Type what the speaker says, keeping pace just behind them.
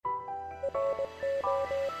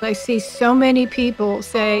I see so many people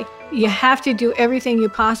say, you have to do everything you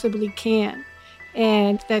possibly can.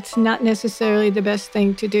 And that's not necessarily the best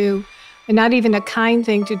thing to do, and not even a kind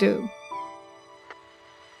thing to do.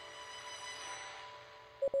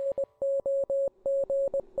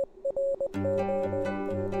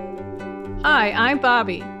 Hi, I'm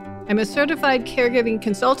Bobby. I'm a certified caregiving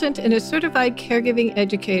consultant and a certified caregiving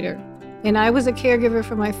educator. And I was a caregiver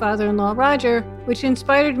for my father-in-law, Roger, which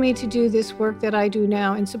inspired me to do this work that I do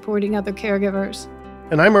now in supporting other caregivers.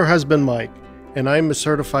 And I'm her husband, Mike, and I'm a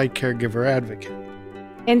certified caregiver advocate.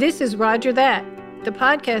 And this is Roger That, the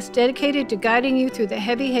podcast dedicated to guiding you through the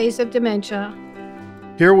heavy haze of dementia.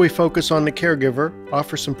 Here we focus on the caregiver,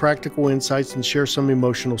 offer some practical insights, and share some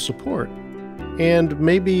emotional support. And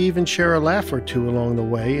maybe even share a laugh or two along the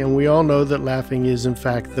way, and we all know that laughing is, in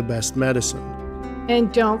fact, the best medicine.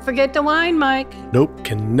 And don't forget the wine, Mike. Nope,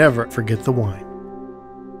 can never forget the wine.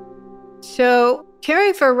 So,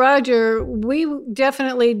 caring for Roger, we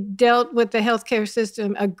definitely dealt with the healthcare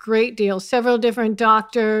system a great deal. Several different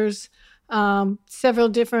doctors, several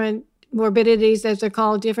different morbidities, as they're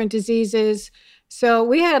called, different diseases. So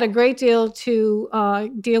we had a great deal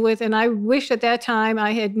to deal with, and I wish at that time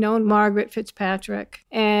I had known Margaret Fitzpatrick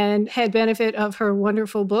and had benefit of her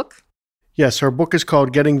wonderful book. Yes, her book is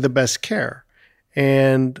called Getting the Best Care,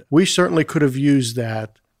 and we certainly could have used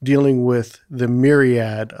that dealing with the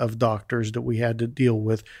myriad of doctors that we had to deal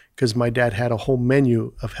with because my dad had a whole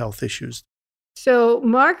menu of health issues. So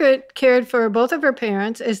Margaret cared for both of her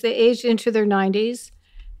parents as they aged into their 90s.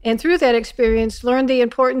 And through that experience, learned the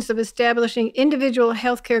importance of establishing individual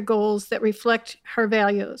healthcare goals that reflect her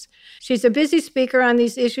values. She's a busy speaker on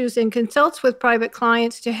these issues and consults with private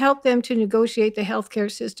clients to help them to negotiate the healthcare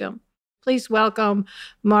system. Please welcome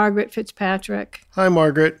Margaret Fitzpatrick. Hi,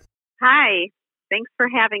 Margaret. Hi. Thanks for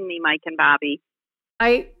having me, Mike and Bobby.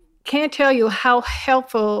 I can't tell you how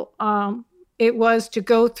helpful it was to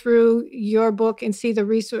go through your book and see the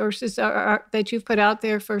resources that you've put out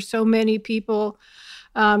there for so many people.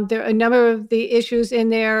 There are a number of the issues in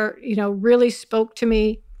there, really spoke to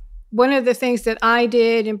me. One of the things that I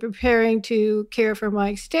did in preparing to care for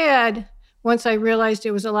Mike's dad, once I realized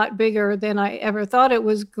it was a lot bigger than I ever thought it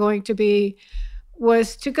was going to be,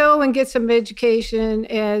 was to go and get some education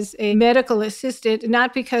as a medical assistant,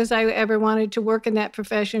 not because I ever wanted to work in that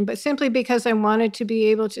profession, but simply because I wanted to be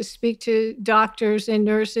able to speak to doctors and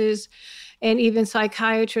nurses and even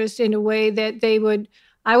psychiatrists in a way that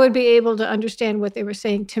I would be able to understand what they were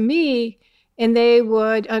saying to me, and they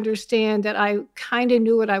would understand that I kind of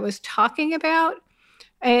knew what I was talking about.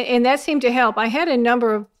 And that seemed to help. I had a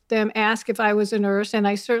number of them ask if I was a nurse, and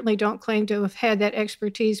I certainly don't claim to have had that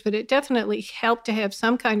expertise, but it definitely helped to have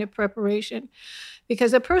some kind of preparation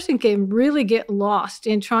because a person can really get lost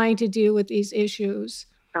in trying to deal with these issues.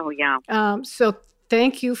 Oh, yeah. So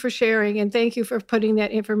thank you for sharing, and thank you for putting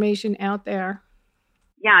that information out there.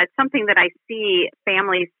 Yeah, it's something that I see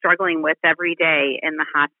families struggling with every day in the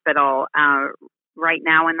hospital. Right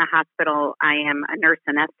now in the hospital, I am a nurse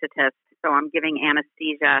anesthetist, so I'm giving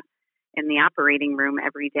anesthesia in the operating room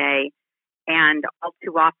every day. And all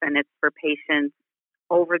too often it's for patients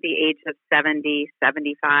over the age of 70,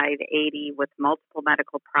 75, 80 with multiple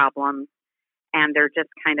medical problems. And they're just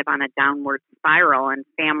kind of on a downward spiral, and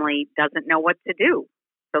family doesn't know what to do.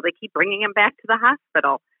 So they keep bringing them back to the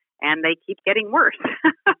hospital, and they keep getting worse.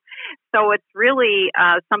 So it's really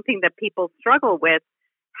something that people struggle with,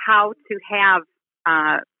 how to have,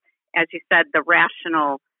 as you said, the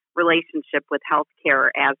rational relationship with healthcare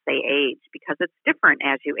as they age, because it's different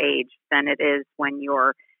as you age than it is when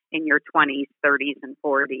you're in your 20s, 30s, and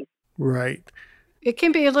 40s. Right. It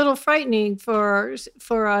can be a little frightening for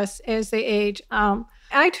us as they age.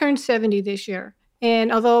 I turned 70 this year,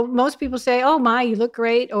 and although most people say, "Oh my, you look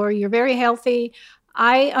great," or "You're very healthy,"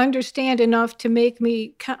 I understand enough to make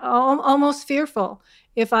me almost fearful.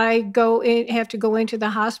 If I have to go into the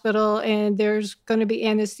hospital and there's going to be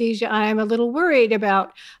anesthesia, I'm a little worried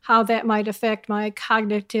about how that might affect my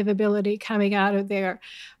cognitive ability coming out of there.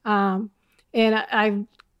 And I've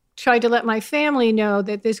tried to let my family know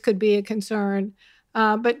that this could be a concern.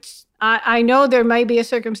 But I know there might be a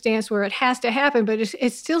circumstance where it has to happen, but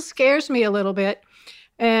it still scares me a little bit.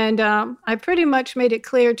 And I pretty much made it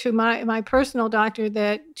clear to my personal doctor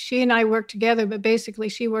that she and I work together, but basically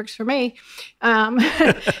she works for me.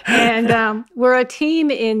 And we're a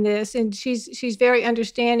team in this, and she's very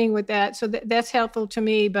understanding with that. So that's helpful to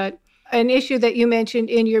me. But an issue that you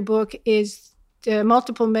mentioned in your book is the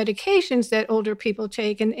multiple medications that older people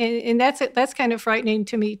take. And that's kind of frightening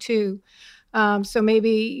to me too. So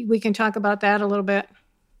maybe we can talk about that a little bit.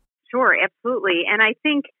 Sure, absolutely. And I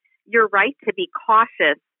think you're right to be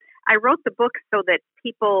cautious. I wrote the book so that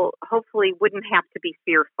people hopefully wouldn't have to be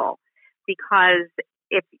fearful, because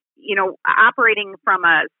if, operating from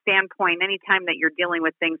a standpoint, anytime that you're dealing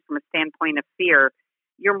with things from a standpoint of fear,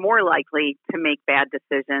 you're more likely to make bad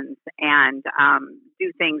decisions and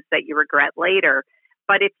do things that you regret later.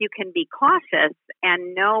 But if you can be cautious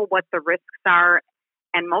and know what the risks are,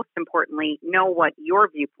 and most importantly, know what your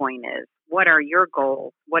viewpoint is, what are your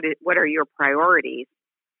goals, what are your priorities,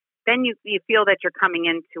 then you feel that you're coming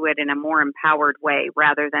into it in a more empowered way,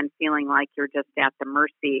 rather than feeling like you're just at the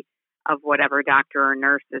mercy of whatever doctor or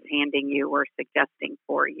nurse is handing you or suggesting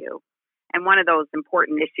for you. And one of those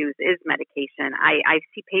important issues is medication. I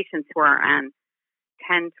see patients who are on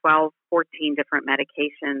 10, 12, 14 different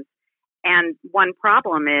medications. And one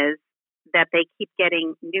problem is that they keep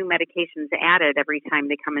getting new medications added every time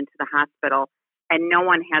they come into the hospital, and no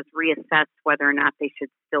one has reassessed whether or not they should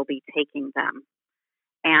still be taking them.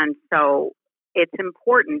 And so it's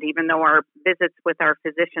important, even though our visits with our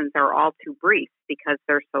physicians are all too brief because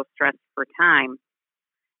they're so stressed for time,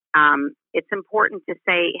 it's important to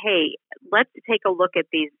say, hey, let's take a look at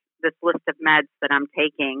this list of meds that I'm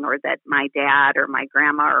taking, or that my dad or my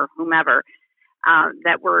grandma or whomever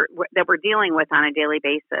that we're dealing with on a daily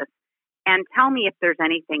basis, and tell me if there's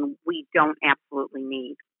anything we don't absolutely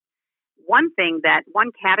need. One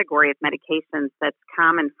category of medications that's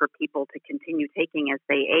common for people to continue taking as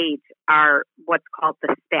they age are what's called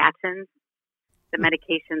the statins, the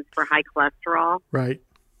medications for high cholesterol, Right.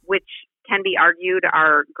 which can be argued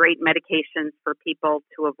are great medications for people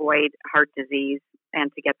to avoid heart disease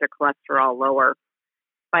and to get their cholesterol lower.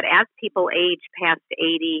 But as people age past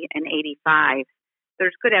 80 and 85,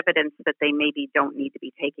 there's good evidence that they maybe don't need to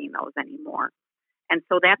be taking those anymore. And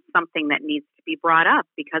so that's something that needs to be brought up,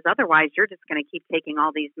 because otherwise you're just going to keep taking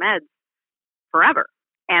all these meds forever.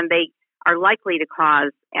 And they are likely to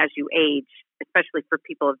cause, as you age, especially for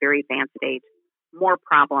people of very advanced age, more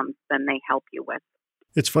problems than they help you with.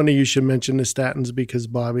 It's funny you should mention the statins, because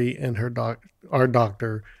Bobby and our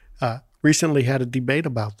doctor, recently had a debate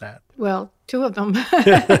about that. Well, two of them.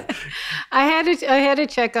 I had a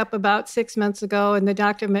checkup about 6 months ago, and the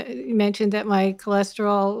doctor mentioned that my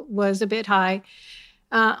cholesterol was a bit high.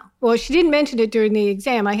 Well, she didn't mention it during the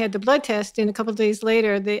exam. I had the blood test, and a couple of days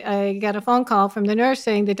later, I got a phone call from the nurse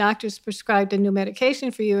saying the doctor's prescribed a new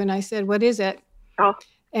medication for you. And I said, "What is it?" Oh.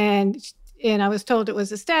 And I was told it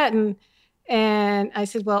was a statin. And I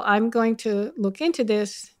said, "Well, I'm going to look into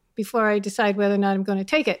this before I decide whether or not I'm going to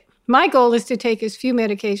take it." My goal is to take as few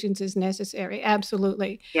medications as necessary.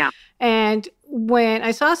 Absolutely. Yeah. And when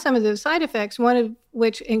I saw some of the side effects, one of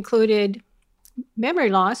which included memory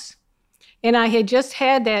loss, and I had just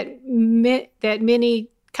had that mini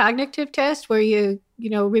cognitive test where you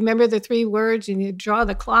remember the 3 words and you draw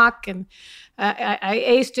the clock, and I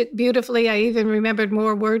aced it beautifully. I even remembered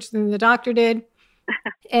more words than the doctor did.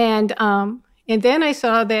 And then I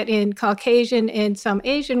saw that in Caucasian and some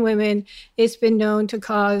Asian women, it's been known to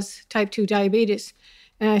cause type 2 diabetes.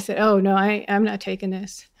 And I said, "Oh, no, I'm not taking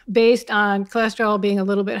this. Based on cholesterol being a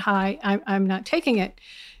little bit high, I'm not taking it."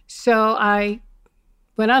 So I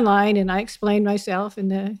went online and I explained myself,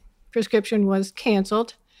 and the prescription was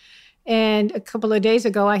canceled. And a couple of days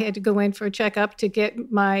ago, I had to go in for a checkup to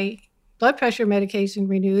get my blood pressure medication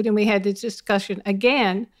renewed. And we had this discussion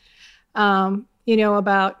again,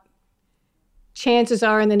 about chances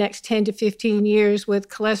are in the next 10 to 15 years with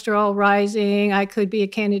cholesterol rising, I could be a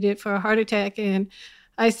candidate for a heart attack. And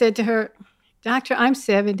I said to her, "Doctor, I'm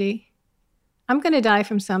 70. I'm going to die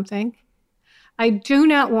from something. I do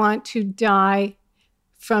not want to die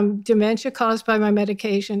from dementia caused by my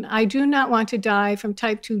medication. I do not want to die from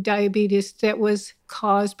type 2 diabetes that was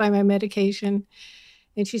caused by my medication."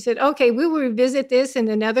 And she said, "Okay, we will revisit this in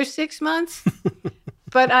another 6 months.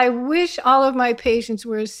 But I wish all of my patients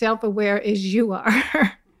were as self-aware as you are."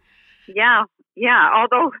 Yeah.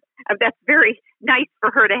 Although that's very nice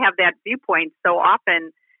for her to have that viewpoint. So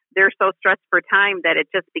often they're so stressed for time that it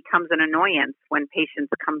just becomes an annoyance when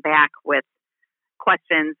patients come back with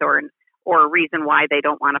questions or a reason why they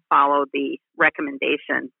don't want to follow the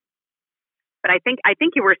recommendation. But I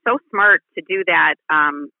think you were so smart to do that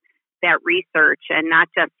research and not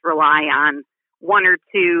just rely on one or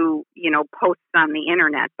two, posts on the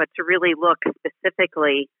internet, but to really look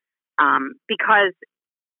specifically, because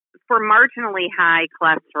for marginally high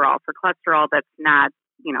cholesterol, for cholesterol that's not,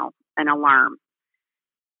 an alarm,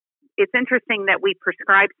 it's interesting that we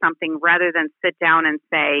prescribe something rather than sit down and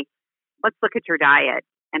say, "Let's look at your diet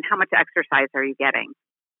and how much exercise are you getting?"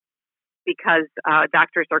 Because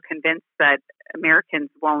doctors are convinced that Americans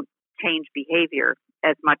won't change behavior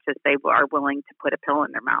as much as they are willing to put a pill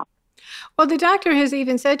in their mouth. Well, the doctor has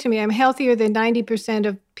even said to me, I'm healthier than 90%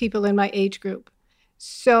 of people in my age group.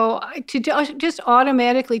 So just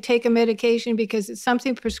automatically take a medication because it's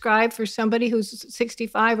something prescribed for somebody who's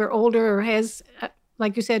 65 or older or has,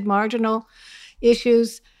 like you said, marginal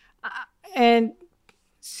issues. And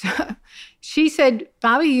so she said,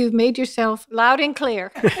 Bobby, you've made yourself loud and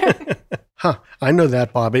clear. Huh, I know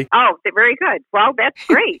that, Bobby. Oh, very good. Well, that's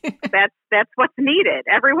great. That's what's needed.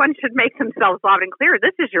 Everyone should make themselves loud and clear.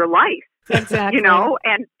 This is your life. Exactly. You know,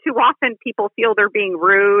 and too often people feel they're being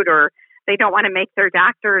rude or they don't want to make their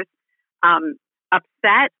doctors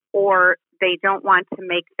upset or they don't want to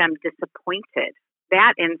make them disappointed.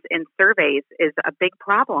 That in surveys is a big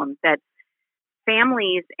problem, that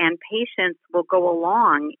families and patients will go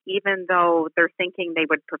along even though they're thinking they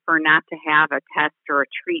would prefer not to have a test or a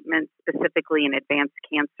treatment specifically in advanced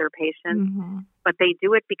cancer patients, but they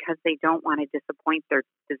do it because they don't want to disappoint their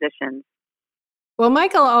physicians. Well,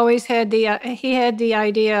 Michael always had the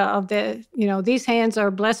idea of these hands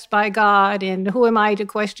are blessed by God, and who am I to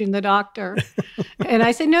question the doctor? And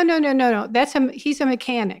I said, no. He's a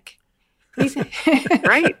mechanic.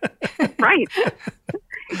 Right.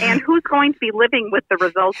 And who's going to be living with the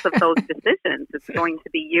results of those decisions? It's going to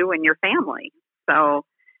be you and your family. So,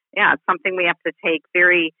 yeah, it's something we have to take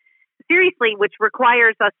very seriously, which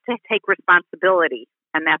requires us to take responsibility.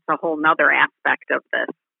 And that's a whole nother aspect of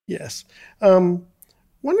this. Yes.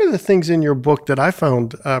 One of the things in your book that I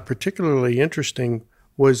found particularly interesting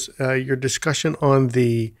was your discussion on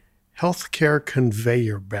the healthcare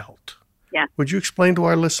conveyor belt. Yes. Would you explain to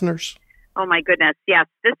our listeners? Oh, my goodness. Yes.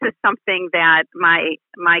 This is something that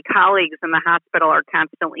my colleagues in the hospital are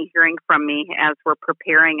constantly hearing from me as we're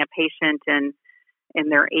preparing a patient in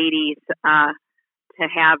their 80s to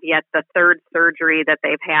have yet the third surgery that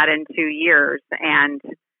they've had in 2 years. And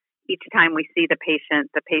each time we see the patient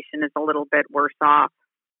is a little bit worse off.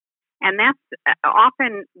 And that's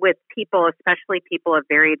often with people, especially people of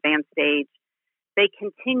very advanced age, they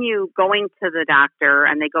continue going to the doctor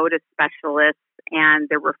and they go to specialists and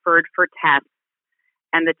they're referred for tests.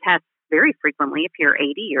 And the tests very frequently, if you're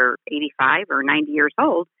 80 or 85 or 90 years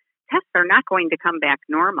old, tests are not going to come back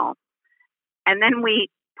normal. And then we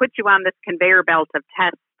put you on this conveyor belt of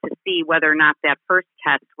tests to see whether or not that first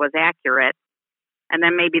test was accurate. And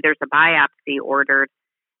then maybe there's a biopsy ordered.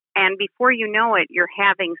 And before you know it, you're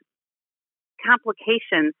having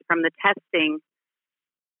complications from the testing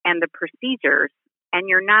and the procedures, and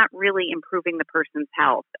you're not really improving the person's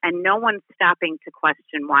health. And no one's stopping to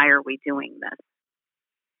question, why are we doing this?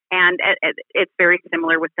 And it's very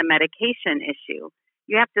similar with the medication issue.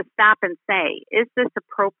 You have to stop and say, is this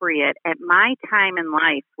appropriate at my time in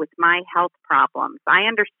life with my health problems? I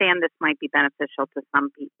understand this might be beneficial to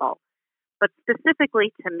some people, but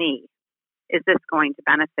specifically to me, is this going to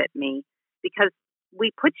benefit me? Because we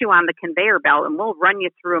put you on the conveyor belt and we'll run you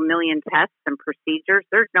through a million tests and procedures.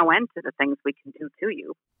 There's no end to the things we can do to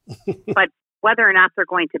you. But whether or not they're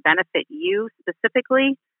going to benefit you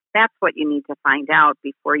specifically, that's what you need to find out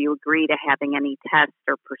before you agree to having any test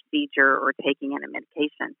or procedure or taking any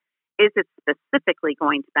medication. Is it specifically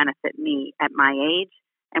going to benefit me at my age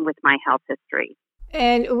and with my health history?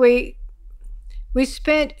 And we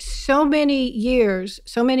spent so many years,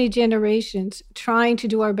 so many generations trying to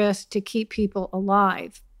do our best to keep people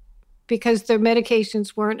alive because their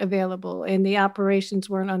medications weren't available and the operations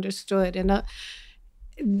weren't understood. And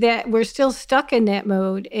that we're still stuck in that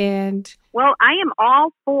mode. And well, I am all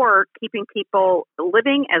for keeping people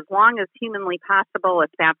living as long as humanly possible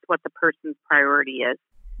if that's what the person's priority is.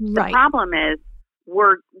 Right. The problem is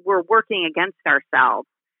we're working against ourselves.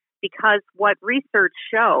 Because what research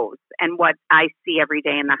shows, and what I see every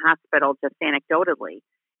day in the hospital just anecdotally,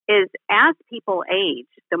 is as people age,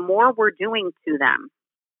 the more we're doing to them,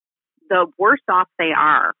 the worse off they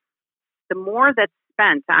are. The more that's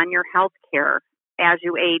spent on your health care as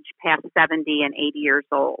you age past 70 and 80 years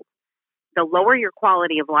old, the lower your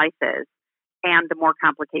quality of life is and the more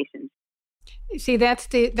complications. See, that's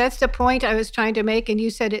the point I was trying to make, and you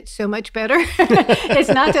said it so much better. It's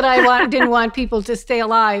not that I didn't want people to stay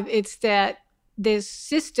alive. It's that this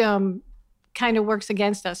system kind of works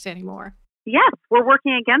against us anymore. Yes, we're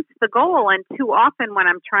working against the goal. And too often when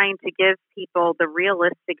I'm trying to give people the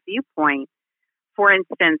realistic viewpoint, for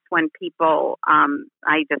instance, when people,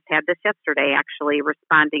 I just had this yesterday actually,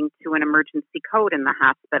 responding to an emergency code in the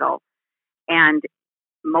hospital. And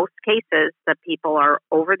most cases, the people are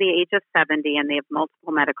over the age of 70 and they have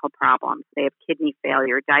multiple medical problems. They have kidney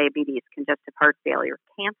failure, diabetes, congestive heart failure,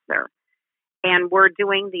 cancer. And we're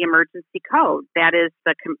doing the emergency code. That is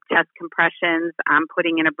the chest compressions. I'm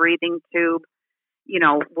putting in a breathing tube. You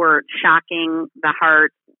know, we're shocking the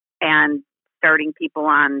heart and starting people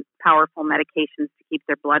on powerful medications to keep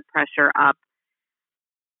their blood pressure up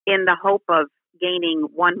in the hope of gaining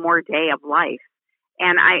one more day of life.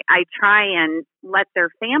 And I try and let their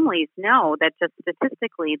families know that just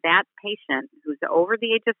statistically, that patient who's over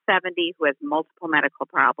the age of 70, who has multiple medical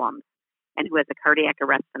problems, and who has a cardiac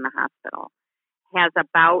arrest in the hospital, has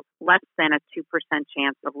about less than a 2%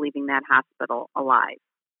 chance of leaving that hospital alive.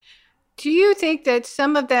 Do you think that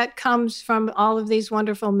some of that comes from all of these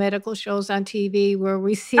wonderful medical shows on TV where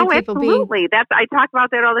we see people being... Absolutely. I talk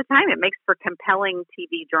about that all the time. It makes for compelling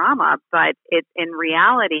TV drama, but in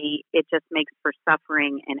reality, it just makes for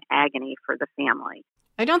suffering and agony for the family.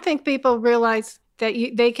 I don't think people realize that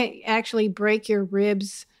they can actually break your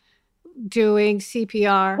ribs doing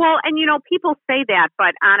CPR. Well, and people say that,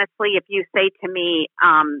 but honestly, if you say to me,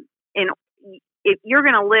 if you're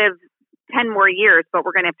going to live 10 more years, but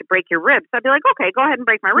we're going to have to break your ribs, I'd be like, okay, go ahead and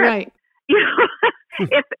break my ribs. Right.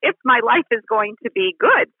 If my life is going to be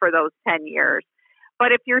good for those 10 years.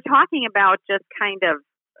 But if you're talking about just kind of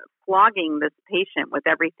flogging this patient with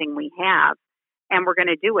everything we have, and we're going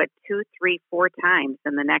to do it 2, 3, 4 times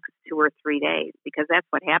in the next 2 or 3 days, because that's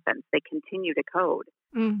what happens. They continue to code.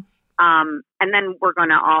 Mm. And then we're going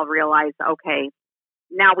to all realize, okay,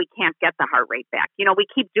 now we can't get the heart rate back. We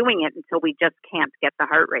keep doing it until we just can't get the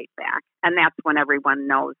heart rate back. And that's when everyone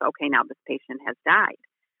knows, okay, now this patient has died.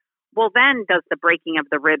 Well, then does the breaking of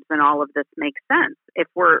the ribs and all of this make sense? If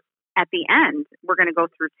we're at the end, we're going to go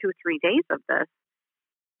through 2, 3 days of this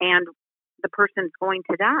and the person's going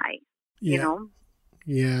to die,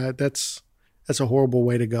 Yeah, that's a horrible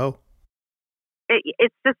way to go.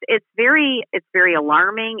 It's very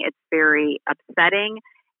alarming. It's very upsetting.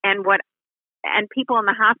 And people in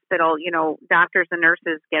the hospital, doctors and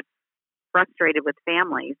nurses get frustrated with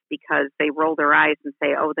families because they roll their eyes and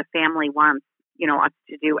say, oh, the family wants, us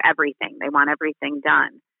to do everything. They want everything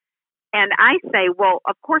done. And I say, well,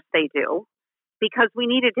 of course they do, because we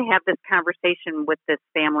needed to have this conversation with this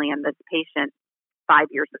family and this patient 5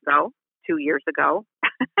 years ago, 2 years ago,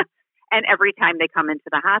 and every time they come into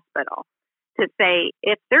the hospital to say,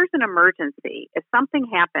 if there's an emergency, if something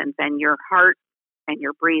happens and your heart and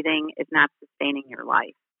your breathing is not sustaining your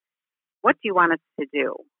life, what do you want us to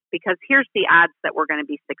do? Because here's the odds that we're going to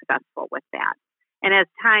be successful with that. And as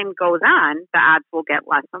time goes on, the odds will get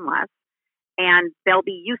less and less, and they'll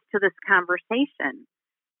be used to this conversation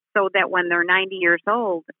so that when they're 90 years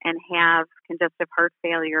old and have congestive heart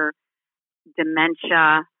failure,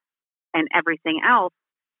 dementia, and everything else,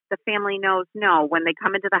 the family knows, no, when they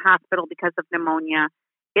come into the hospital because of pneumonia,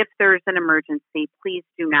 if there's an emergency, please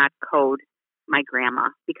do not code my grandma,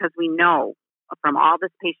 because we know from all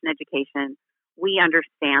this patient education, we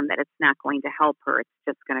understand that it's not going to help her. It's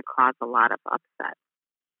just going to cause a lot of upset.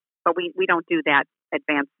 But we don't do that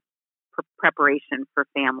advanced preparation for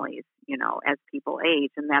families, as people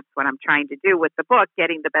age. And that's what I'm trying to do with the book,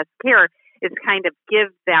 Getting the Best Care, is kind of give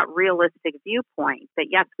that realistic viewpoint that,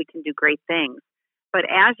 yes, we can do great things. But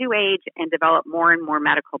as you age and develop more and more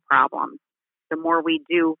medical problems, the more we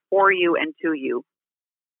do for you and to you,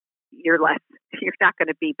 you're not going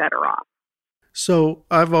to be better off. So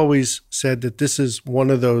I've always said that this is one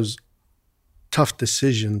of those tough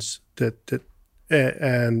decisions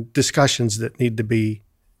and discussions that need to be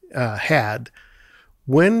had.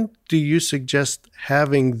 When do you suggest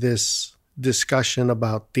having this discussion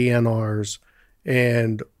about DNRs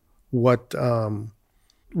and what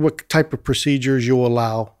type of procedures you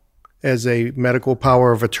allow as a medical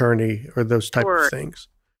power of attorney or those type of things?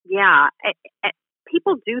 Yeah.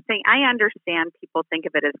 People do think, I understand people think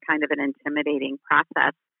of it as kind of an intimidating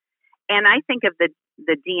process. And I think of the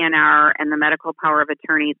DNR and the medical power of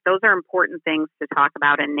attorneys, those are important things to talk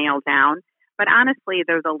about and nail down. But honestly,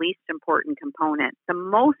 they're the least important component. The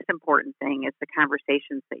most important thing is the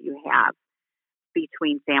conversations that you have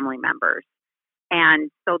between family members. And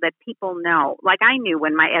so that people know, like I knew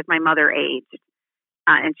as my mother aged,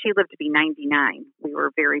 and she lived to be 99, we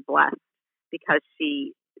were very blessed because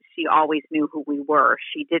she always knew who we were.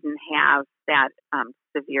 She didn't have that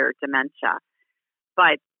severe dementia.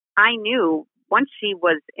 But I knew once she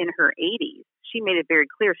was in her 80s, she made it very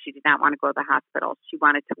clear she did not want to go to the hospital. She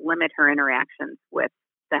wanted to limit her interactions with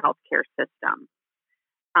the healthcare system.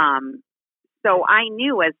 So I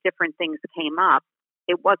knew as different things came up,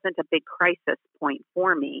 it wasn't a big crisis point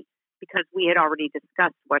for me because we had already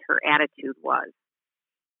discussed what her attitude was.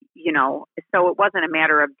 So it wasn't a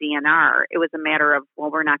matter of DNR. It was a matter of,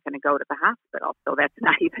 well, we're not going to go to the hospital. So that's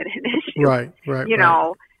not even an issue. Right.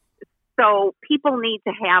 So people need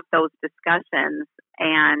to have those discussions,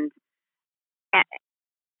 and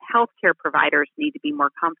healthcare providers need to be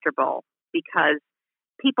more comfortable because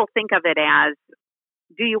people think of it as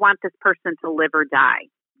do you want this person to live or die?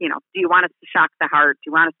 Do you want us to shock the heart? Do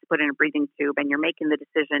you want us to put in a breathing tube? And you're making the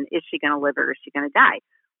decision, is she going to live or is she going to die?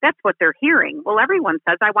 That's what they're hearing. Well, everyone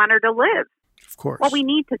says, I want her to live. Of course. What we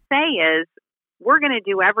need to say is, we're going to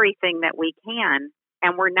do everything that we can,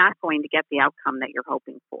 and we're not going to get the outcome that you're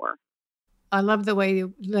hoping for. I love the way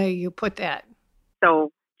you put that.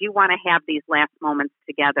 So do you want to have these last moments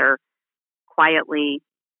together quietly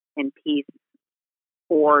in peace,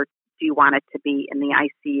 or do you want it to be in the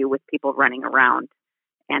ICU with people running around?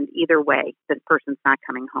 And either way, this person's not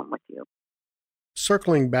coming home with you.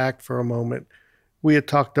 Circling back for a moment, we had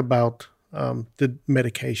talked about the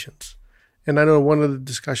medications. And I know one of the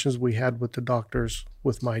discussions we had with the doctors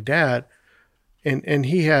with my dad, and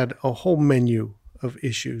he had a whole menu of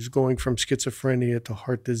issues going from schizophrenia to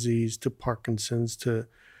heart disease to Parkinson's to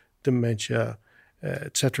dementia,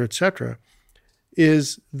 et cetera,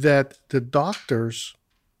 is that the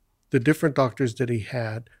different doctors that he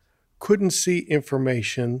had couldn't see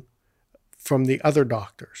information from the other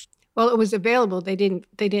doctors. Well, it was available. They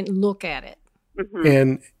didn't look at it.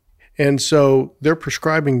 Mm-hmm. And so they're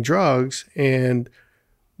prescribing drugs, and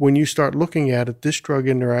when you start looking at it, this drug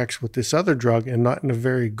interacts with this other drug and not in a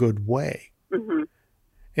very good way. Mm-hmm.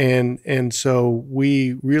 And so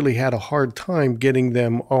we really had a hard time getting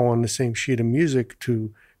them all on the same sheet of music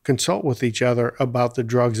to consult with each other about the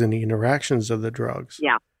drugs and the interactions of the drugs.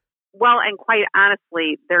 Yeah. Well, and quite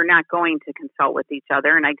honestly, they're not going to consult with each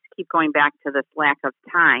other. And I keep going back to this lack of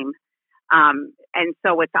time. And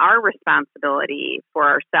so it's our responsibility for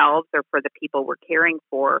ourselves or for the people we're caring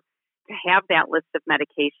for to have that list of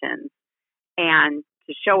medications and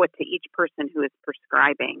to show it to each person who is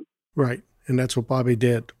prescribing. Right. And that's what Bobby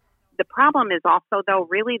did. The problem is also, though,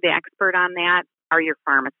 really the expert on that are your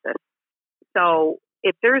pharmacists. So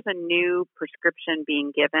if there's a new prescription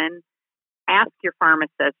being given, ask your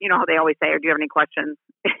pharmacist. You know how they always say, do you have any questions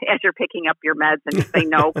as you're picking up your meds? And you say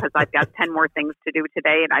no, because I've got 10 more things to do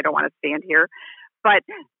today and I don't want to stand here. But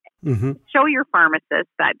show your pharmacist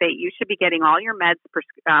that you should be getting all your meds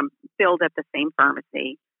filled at the same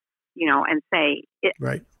pharmacy, and say,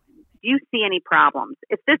 right. Do you see any problems?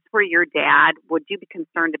 If this were your dad, would you be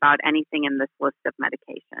concerned about anything in this list of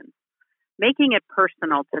medications? Making it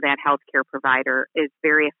personal to that healthcare provider is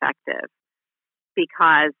very effective,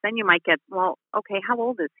 because then you might get, well, okay, how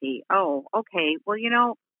old is he? Oh, okay. Well,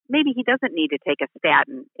 maybe he doesn't need to take a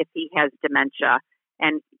statin if he has dementia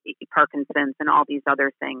and Parkinson's and all these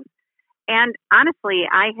other things. And honestly,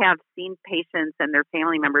 I have seen patients and their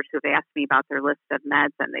family members who have asked me about their list of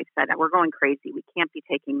meds, and they said, we're going crazy. We can't be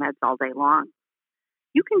taking meds all day long.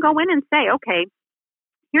 You can go in and say, okay,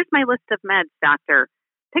 here's my list of meds, doctor.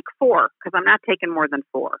 Pick 4, because I'm not taking more than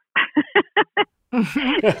 4.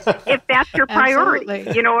 If that's your priority.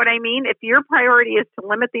 Absolutely. You know what I mean? If your priority is to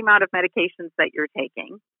limit the amount of medications that you're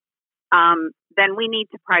taking, then we need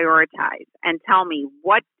to prioritize and tell me,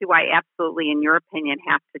 what do I absolutely, in your opinion,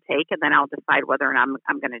 have to take? And then I'll decide whether or not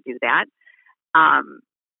I'm going to do that.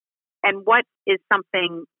 And what is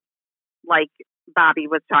something like Bobby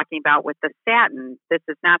was talking about with the statin? This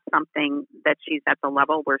is not something that she's at the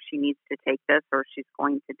level where she needs to take this or she's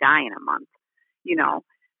going to die in a month,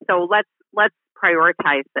 So let's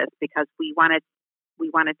prioritize this, because we want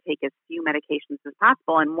to take as few medications as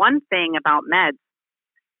possible. And one thing about meds,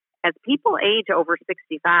 as people age over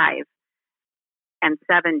 65 and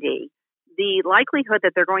 70, the likelihood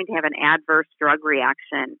that they're going to have an adverse drug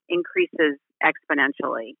reaction increases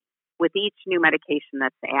exponentially with each new medication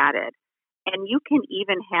that's added. And you can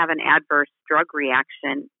even have an adverse drug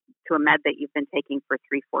reaction to a med that you've been taking for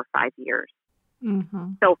 3, 4, 5 years.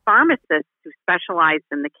 Mm-hmm. So pharmacists who specialize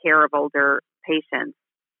in the care of older patients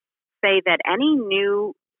say that any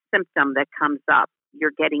new symptom that comes up,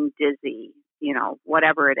 you're getting dizzy,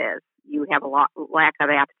 whatever it is, you have a lack of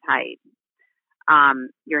appetite,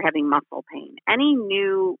 you're having muscle pain. Any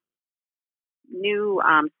new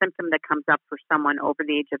symptom that comes up for someone over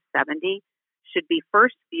the age of 70 should be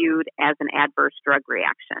first viewed as an adverse drug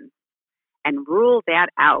reaction, and rule that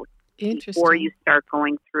out before you start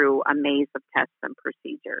going through a maze of tests and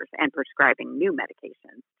procedures and prescribing new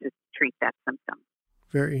medications to treat that symptom.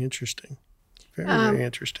 Very interesting. Very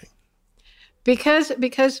interesting.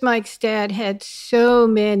 Because Mike's dad had so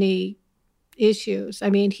many issues. I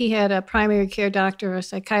mean, he had a primary care doctor, a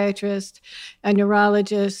psychiatrist, a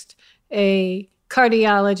neurologist, a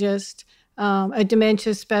cardiologist, a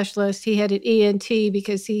dementia specialist. He had an ENT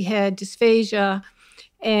because he had dysphagia,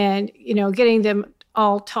 and getting them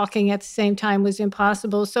all talking at the same time was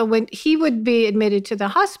impossible. So when he would be admitted to the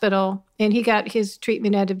hospital, and he got his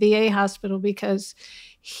treatment at a VA hospital because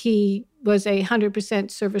he was a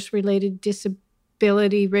 100% service-related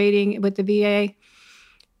disability rating with the VA.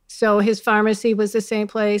 So his pharmacy was the same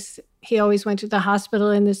place. He always went to the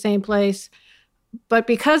hospital in the same place. But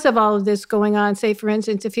because of all of this going on, say, for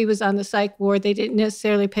instance, if he was on the psych ward, they didn't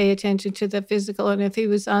necessarily pay attention to the physical. And if he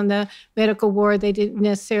was on the medical ward, they didn't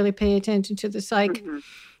necessarily pay attention to the psych. Mm-hmm.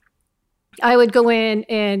 I would go in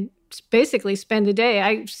and basically spend the day.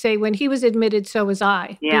 I say when he was admitted, so was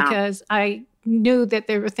I, because I knew that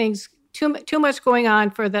there were things too much going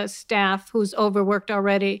on for the staff who's overworked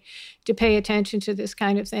already to pay attention to this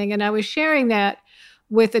kind of thing. And I was sharing that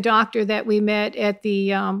with a doctor that we met at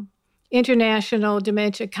the International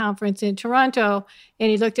Dementia Conference in Toronto.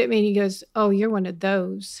 And he looked at me and he goes, "Oh, you're one of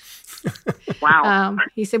those." Wow.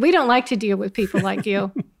 He said, "We don't like to deal with people like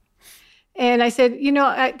you." And I said,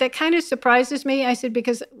 that kind of surprises me. I said,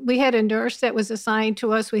 because we had a nurse that was assigned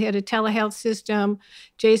to us. We had a telehealth system.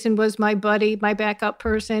 Jason was my buddy, my backup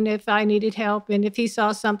person if I needed help. And if he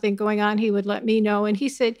saw something going on, he would let me know. And he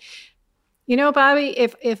said, "Bobby,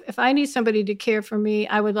 if I need somebody to care for me,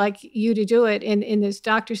 I would like you to do it." And this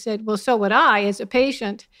doctor said, "Well, so would I as a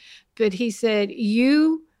patient." But he said,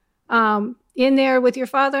 "You in there with your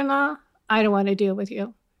father-in-law, I don't want to deal with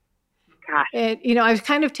you." Gosh. And, I was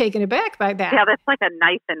kind of taken aback by that. Yeah, that's like a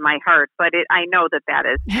knife in my heart, but I know that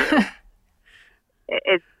is true.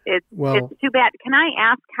 It's too bad. Can I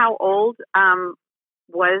ask how old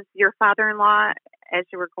was your father-in-law as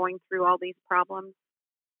you were going through all these problems?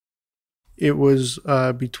 It was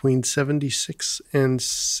between 76 and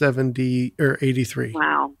 70 or 83.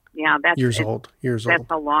 Wow. Yeah, that's years old. That's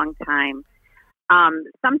a long time.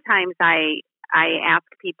 Sometimes I ask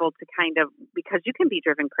people to kind of, because you can be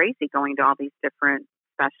driven crazy going to all these different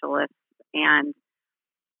specialists. And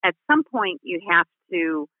at some point you have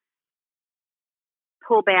to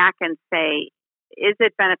pull back and say, is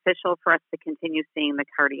it beneficial for us to continue seeing the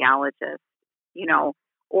cardiologist,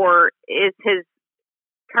 or is his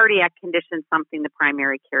cardiac condition something the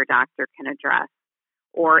primary care doctor can address?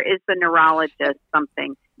 Or is the neurologist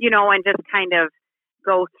something, and just kind of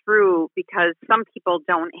go through, because some people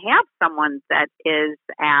don't have someone that is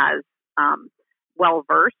as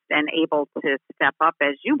well-versed and able to step up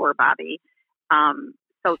as you were, Bobby.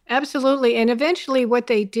 So absolutely. And eventually what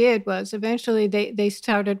they did was they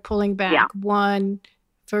started pulling back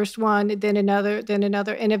first one, then another.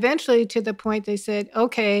 And eventually to the point they said,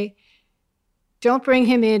 "Okay, don't bring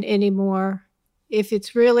him in anymore. If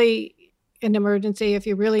it's really an emergency, if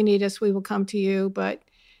you really need us, we will come to you." But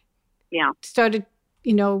started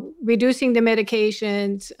reducing the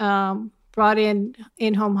medications, brought in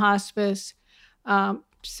in-home hospice.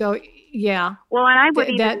 So, yeah. Well, and I would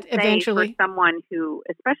even say eventually, for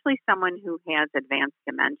especially someone who has advanced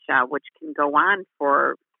dementia, which can go on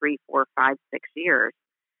for 3, 4, 5, 6 years.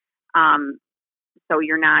 So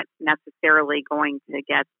you're not necessarily going to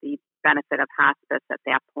get the benefit of hospice at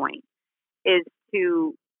that point, is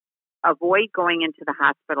to avoid going into the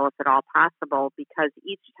hospital if at all possible, because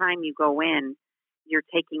each time you go in, you're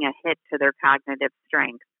taking a hit to their cognitive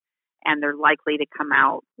strength, and they're likely to come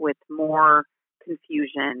out with more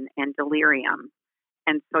confusion and delirium.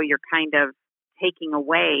 And so you're kind of taking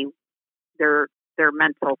away their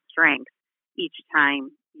mental strength each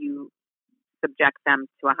time you subject them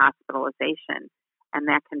to a hospitalization. And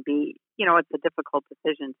that can be, it's a difficult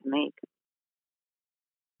decision to make.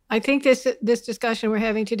 I think this discussion we're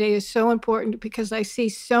having today is so important, because I see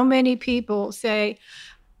so many people say,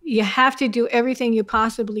 you have to do everything you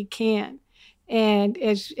possibly can. And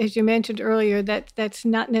as you mentioned earlier, that's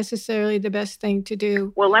not necessarily the best thing to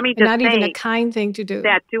do. Well, let me just say, even a kind thing to do.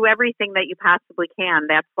 That do everything that you possibly can.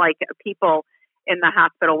 That's like people in the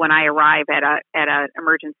hospital when I arrive at a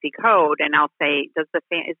emergency code, and I'll say,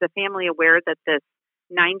 is the family aware that this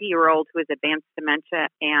 90-year-old who has advanced dementia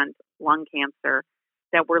and lung cancer,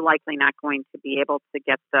 that we're likely not going to be able to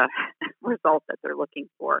get the result that they're looking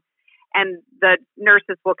for? And the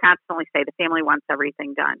nurses will constantly say the family wants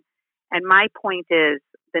everything done. And my point is,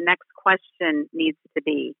 the next question needs to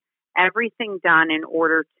be, everything done in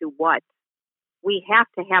order to what? We have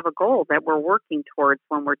to have a goal that we're working towards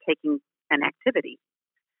when we're taking an activity.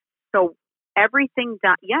 So everything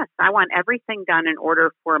done, yes, I want everything done in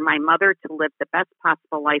order for my mother to live the best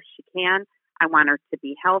possible life she can. I want her to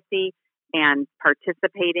be healthy and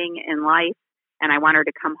participating in life, and I want her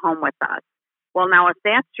to come home with us. Well, now, if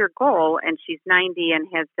that's your goal and she's 90 and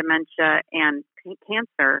has dementia and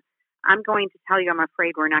cancer, I'm going to tell you, I'm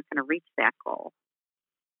afraid we're not going to reach that goal.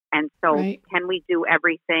 And so Can we do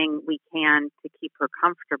everything we can to keep her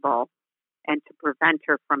comfortable and to prevent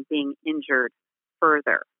her from being injured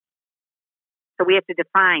further? So we have to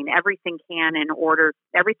define everything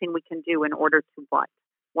we can do in order to what?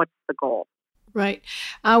 What's the goal? Right.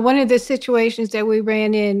 One of the situations that we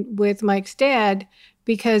ran in with Mike's dad,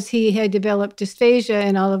 because he had developed dysphagia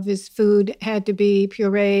and all of his food had to be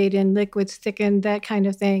pureed and liquids thickened, that kind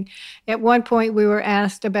of thing. At one point, we were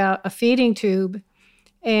asked about a feeding tube,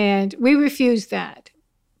 and we refused that.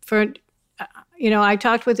 I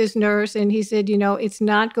talked with his nurse, and he said, it's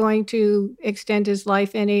not going to extend his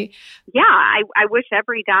life any. Yeah, I wish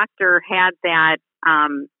every doctor had that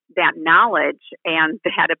knowledge and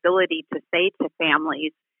that ability to say to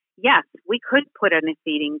families, yes, we could put in a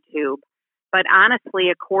feeding tube. But honestly,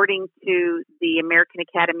 according to the American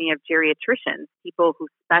Academy of Geriatricians, people who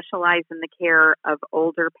specialize in the care of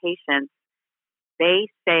older patients, they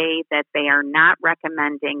say that they are not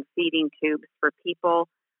recommending feeding tubes for people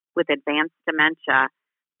with advanced dementia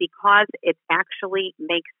because it actually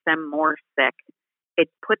makes them more sick. It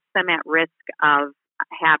puts them at risk of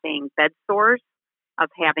having bed sores, of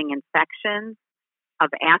having infections, of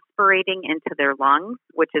aspirating into their lungs,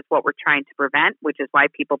 which is what we're trying to prevent, which is why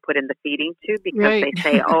people put in the feeding tube, because Right. they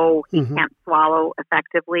say, oh, he can't swallow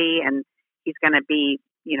effectively and he's going to be,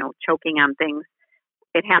 choking on things.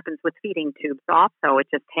 It happens with feeding tubes also. It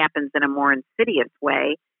just happens in a more insidious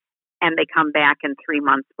way, and they come back in 3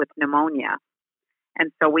 months with pneumonia.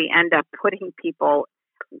 And so we end up putting people,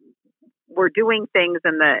 we're doing things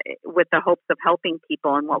with the hopes of helping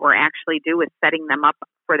people, and what we're actually do is setting them up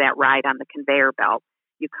for that ride on the conveyor belt.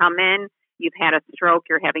 You come in, you've had a stroke,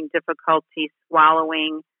 you're having difficulty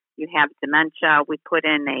swallowing, you have dementia, we put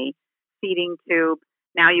in a feeding tube.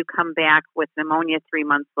 Now you come back with pneumonia 3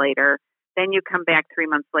 months later. Then you come back 3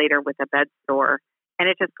 months later with a bed sore, and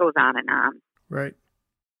it just goes on and on. Right.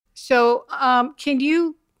 So can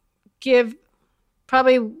you give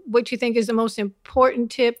probably what you think is the most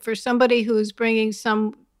important tip for somebody who's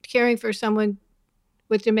caring for someone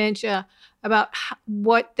with dementia about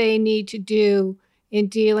what they need to do in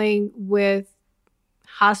dealing with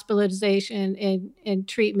hospitalization and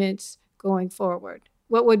treatments going forward?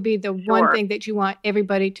 What would be the one thing that you want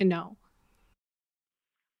everybody to know?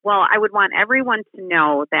 Well, I would want everyone to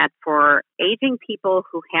know that for aging people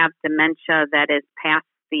who have dementia that is past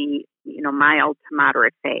the, mild to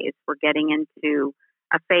moderate phase, we're getting into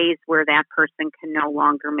a phase where that person can no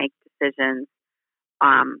longer make decisions,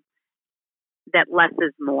 that less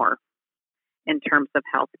is more in terms of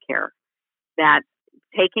health care. That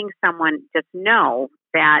taking someone, just know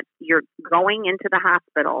that you're going into the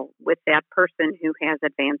hospital with that person who has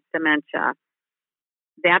advanced dementia.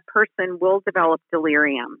 That person will develop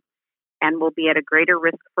delirium and will be at a greater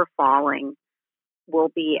risk for falling, will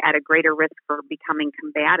be at a greater risk for becoming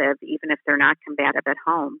combative, even if they're not combative at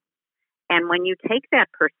home. And when you take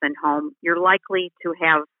that person home, you're likely to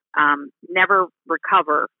have never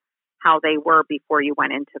recover how they were before you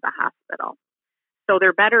went into the hospital. So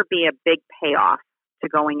there better be a big payoff to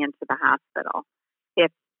going into the hospital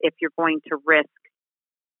if you're going to risk,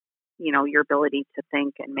 your ability to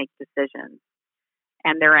think and make decisions.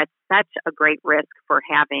 And they're at such a great risk for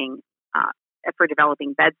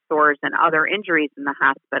developing bed sores and other injuries in the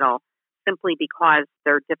hospital, simply because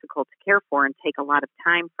they're difficult to care for and take a lot of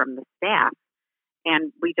time from the staff.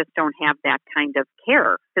 And we just don't have that kind of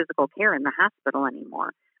care, physical care in the hospital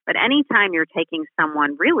anymore. But anytime you're taking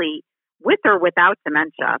someone really with or without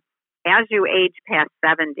dementia, as you age past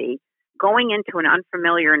 70, going into an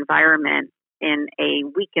unfamiliar environment in a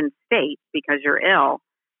weakened state because you're ill,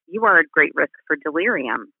 you are at great risk for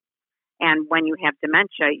delirium. And when you have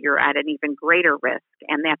dementia, you're at an even greater risk.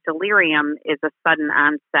 And that delirium is a sudden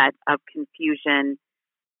onset of confusion,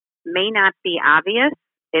 may not be obvious.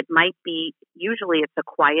 It might be, usually it's a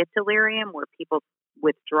quiet delirium where people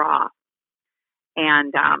withdraw.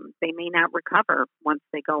 And they may not recover once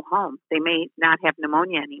they go home. They may not have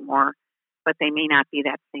pneumonia anymore, but they may not be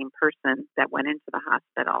that same person that went into the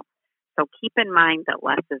hospital. So keep in mind that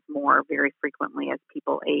less is more very frequently as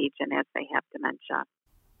people age and as they have dementia.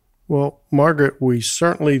 Well, Margaret, we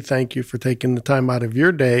certainly thank you for taking the time out of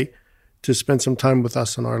your day to spend some time with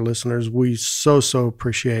us and our listeners. We so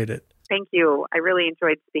appreciate it. Thank you. I really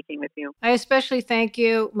enjoyed speaking with you. I especially thank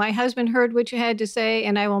you. My husband heard what you had to say,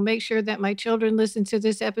 and I will make sure that my children listen to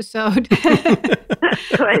this episode.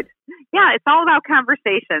 Good. Yeah, it's all about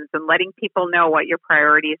conversations and letting people know what your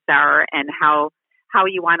priorities are and how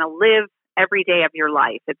you want to live every day of your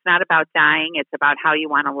life. It's not about dying. It's about how you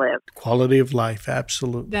want to live. Quality of life.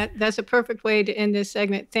 Absolutely. That's a perfect way to end this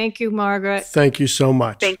segment. Thank you, Margaret. Thank you so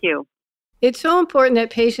much. Thank you. It's so important that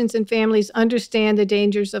patients and families understand the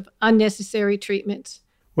dangers of unnecessary treatments.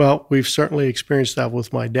 Well, we've certainly experienced that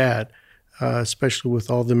with my dad, especially with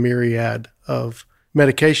all the myriad of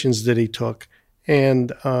medications that he took.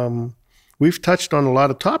 And we've touched on a lot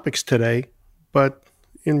of topics today, but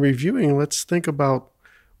in reviewing, let's think about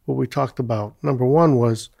what we talked about. Number one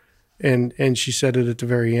was And she said it at the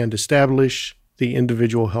very end, establish the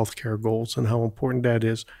individual healthcare goals and how important that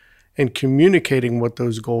is, and communicating what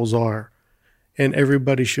those goals are. And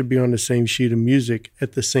everybody should be on the same sheet of music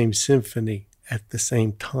at the same symphony at the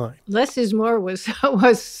same time. Less is more was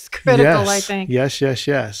critical, yes, I think.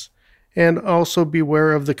 Yes. And also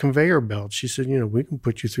beware of the conveyor belt. She said, we can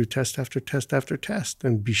put you through test after test after test,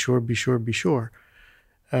 and be sure.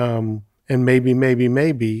 And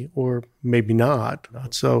maybe, or maybe not.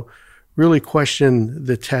 So really question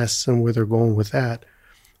the tests and where they're going with that.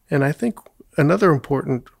 And I think another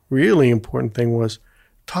really important thing was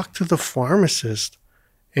talk to the pharmacist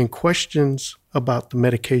and questions about the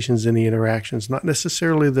medications and the interactions, not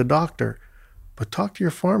necessarily the doctor, but talk to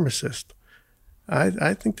your pharmacist.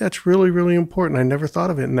 I think that's really, really important. I never thought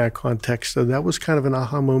of it in that context. So that was kind of an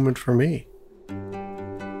aha moment for me.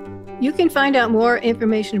 You can find out more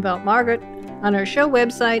information about Margaret on our show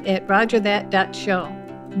website at rogerthat.show.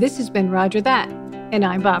 This has been Roger That, and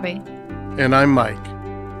I'm Bobby. And I'm Mike.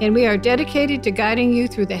 And we are dedicated to guiding you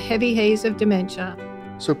through the heavy haze of dementia.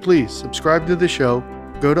 So please subscribe to the show,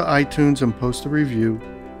 go to iTunes and post a review,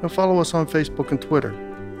 and follow us on Facebook and Twitter.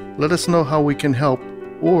 Let us know how we can help,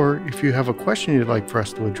 or if you have a question you'd like for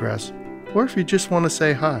us to address, or if you just want to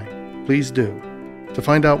say hi, please do. To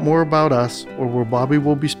find out more about us or where Bobby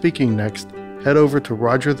will be speaking next, head over to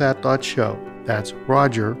rogerthat.show. That's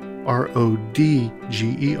Roger, RODGER,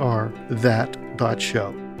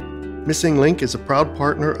 that.show. Missing Link is a proud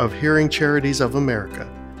partner of Hearing Charities of America,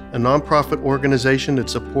 a nonprofit organization that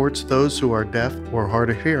supports those who are deaf or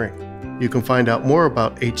hard of hearing. You can find out more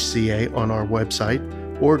about HCA on our website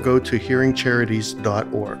or go to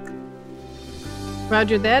hearingcharities.org.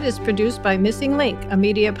 Roger That is produced by Missing Link, a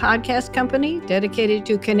media podcast company dedicated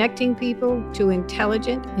to connecting people to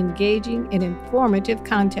intelligent, engaging, and informative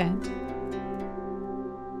content.